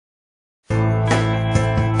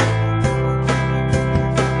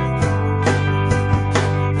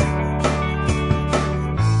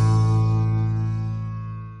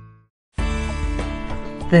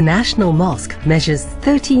The National Mosque measures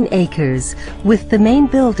 13 acres, with the main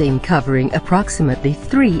building covering approximately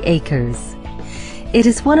 3 acres. It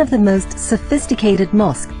is one of the most sophisticated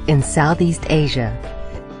mosques in Southeast Asia.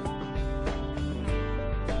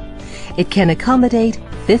 It can accommodate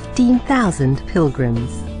 15,000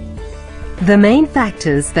 pilgrims. The main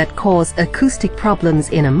factors that cause acoustic problems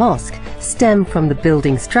in a mosque stem from the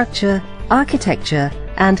building structure, architecture,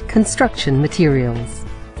 and construction materials.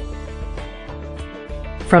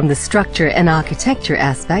 From the structure and architecture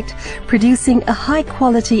aspect, producing a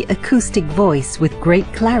high-quality acoustic voice with great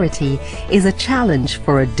clarity is a challenge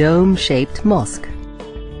for a dome-shaped mosque.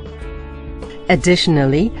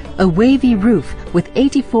 Additionally, a wavy roof with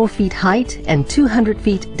 84 feet height and 200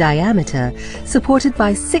 feet diameter, supported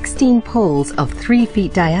by 16 poles of 3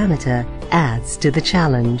 feet diameter, adds to the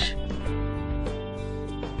challenge.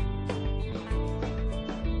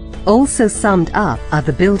 Also summed up are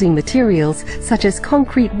the building materials such as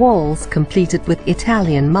concrete walls completed with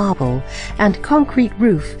Italian marble and concrete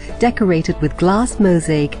roof decorated with glass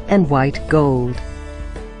mosaic and white gold.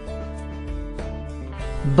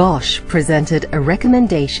 Bosch presented a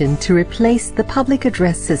recommendation to replace the public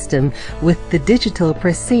address system with the digital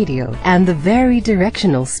Presidio and the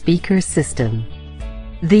vari-directional speaker system.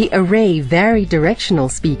 The array vari-directional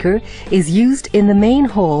speaker is used in the main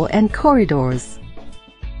hall and corridors.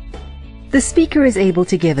 The speaker is able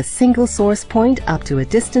to give a single source point up to a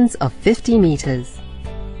distance of 50 meters.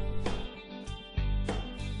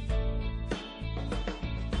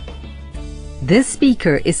 This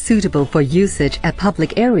speaker is suitable for usage at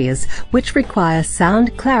public areas which require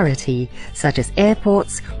sound clarity, such as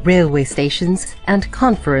airports, railway stations, and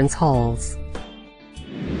conference halls.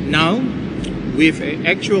 Now, with an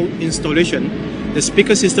actual installation, the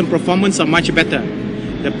speaker system performance are much better.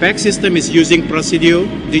 The back system is using Presidio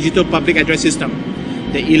digital public address system.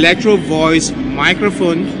 The electro voice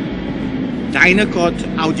microphone,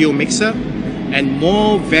 Dynacord audio mixer, and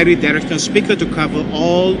more vari-directional speaker to cover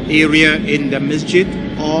all area in the masjid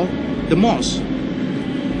or the mosque.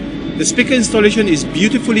 The speaker installation is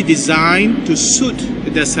beautifully designed to suit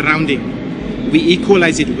the surrounding. We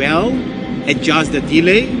equalize it well, adjust the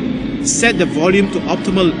delay, set the volume to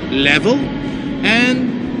optimal level,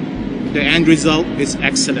 and the end result is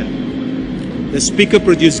excellent. The speaker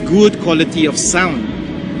produces good quality of sound,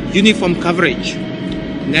 uniform coverage,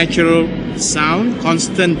 natural sound,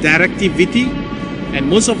 constant directivity, and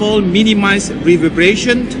most of all, minimize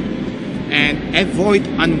reverberation and avoid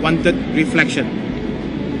unwanted reflection.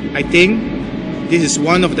 I think this is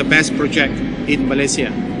one of the best projects in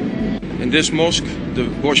Malaysia. In this mosque, the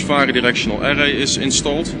Bosch vari-directional array is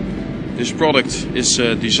installed. This product is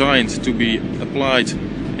designed to be applied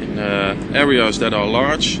in areas that are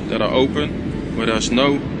large, that are open, where there's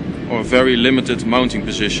no or very limited mounting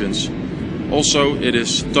positions. Also, it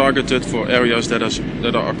is targeted for areas that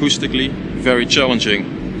are acoustically very challenging.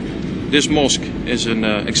 This mosque is an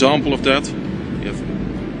example of that. You have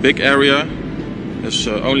a big area, there's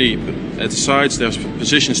only at the sides there's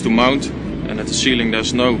positions to mount, and at the ceiling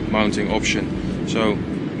there's no mounting option. So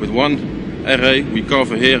with one array we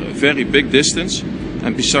cover here a very big distance,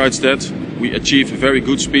 and besides that we achieve a very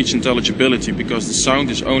good speech intelligibility, because the sound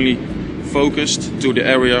is only focused to the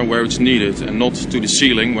area where it's needed and not to the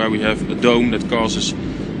ceiling, where we have a dome that causes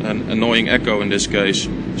an annoying echo in this case.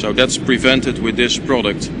 So that's prevented with this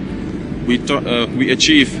product. We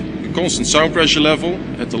achieve a constant sound pressure level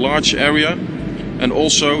at the large area, and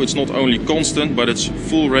also it's not only constant but it's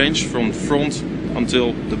full range from front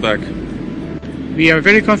until the back. We are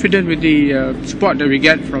very confident with the support that we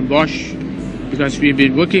get from Bosch, because we've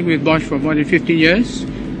been working with Bosch for more than 15 years,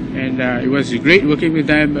 and it was great working with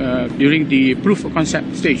them during the proof of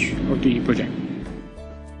concept stage of the project.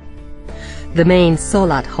 The main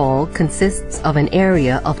Solat Hall consists of an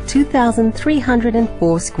area of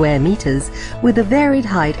 2,304 square meters with a varied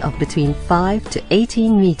height of between 5 to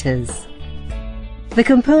 18 meters. The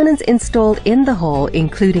components installed in the hall,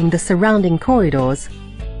 including the surrounding corridors,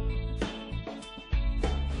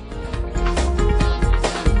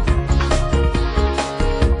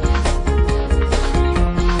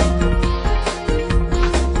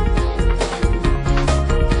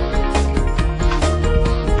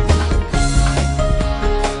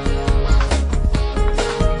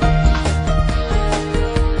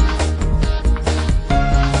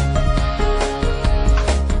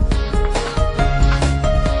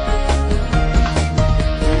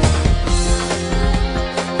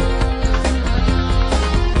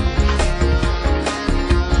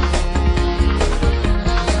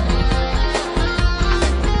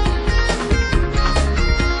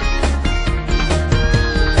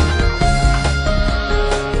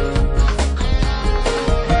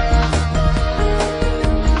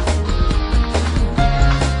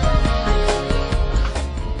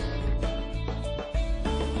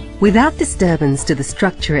 Without disturbance to the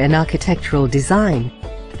structure and architectural design,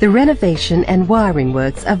 the renovation and wiring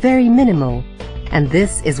works are very minimal, and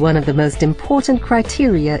this is one of the most important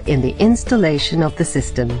criteria in the installation of the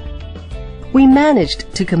system. We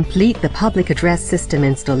managed to complete the public address system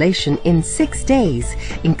installation in 6 days,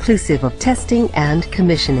 inclusive of testing and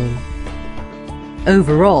commissioning.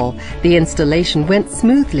 Overall, the installation went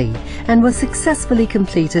smoothly and was successfully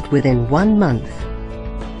completed within 1 month.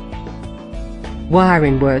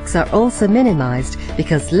 Wiring works are also minimized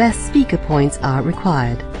because less speaker points are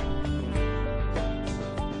required.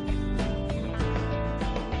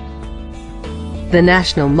 The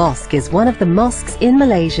National Mosque is one of the mosques in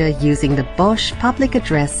Malaysia using the Bosch public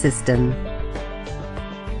address system.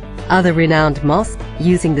 Other renowned mosque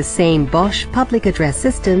using the same Bosch public address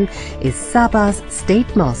system is Sabah's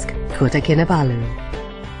State Mosque, Kota Kinabalu.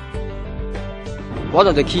 One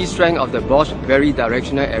of the key strengths of the Bosch very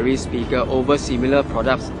directional array speaker over similar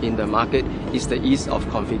products in the market is the ease of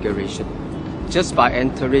configuration. Just by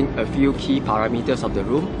entering a few key parameters of the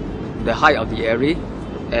room, the height of the array,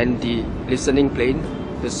 and the listening plane,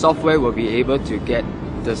 the software will be able to get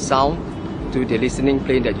the sound to the listening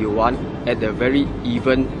plane that you want at a very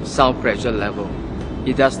even sound pressure level.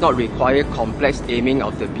 It does not require complex aiming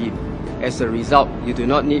of the beam. As a result, you do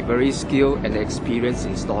not need very skilled and experienced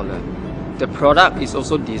installer. The product is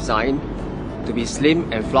also designed to be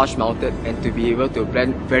slim and flush mounted and to be able to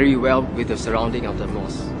blend very well with the surrounding of the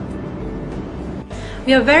mosque.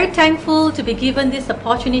 We are very thankful to be given this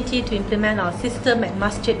opportunity to implement our system at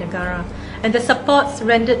Masjid Negara and the supports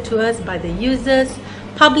rendered to us by the users,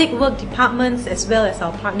 public work departments as well as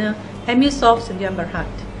our partner MUsoft Sdn Bhd.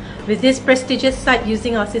 With this prestigious site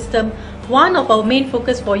using our system, one of our main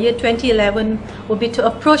focus for year 2011 will be to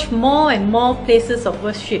approach more and more places of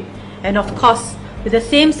worship, and of course, with the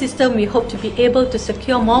same system we hope to be able to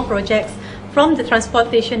secure more projects from the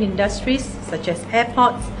transportation industries such as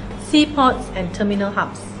airports, seaports and terminal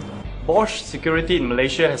hubs. Bosch Security in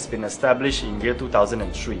Malaysia has been established in year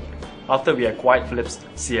 2003 after we acquired Philips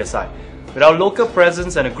CSI. With our local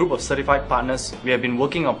presence and a group of certified partners, we have been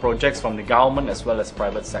working on projects from the government as well as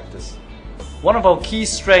private sectors. One of our key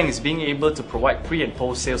strengths is being able to provide pre- and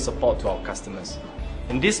post-sale support to our customers.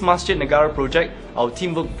 In this Masjid Negara project, our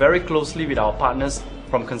team worked very closely with our partners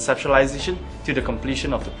from conceptualization to the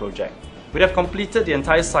completion of the project. We have completed the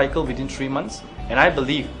entire cycle within 3 months, and I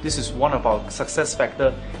believe this is one of our success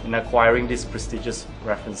factors in acquiring this prestigious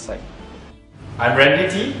reference site. I'm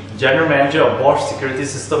Randy T, General Manager of Bosch Security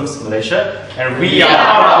Systems Malaysia, and we are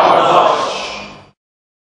proud of Bosch!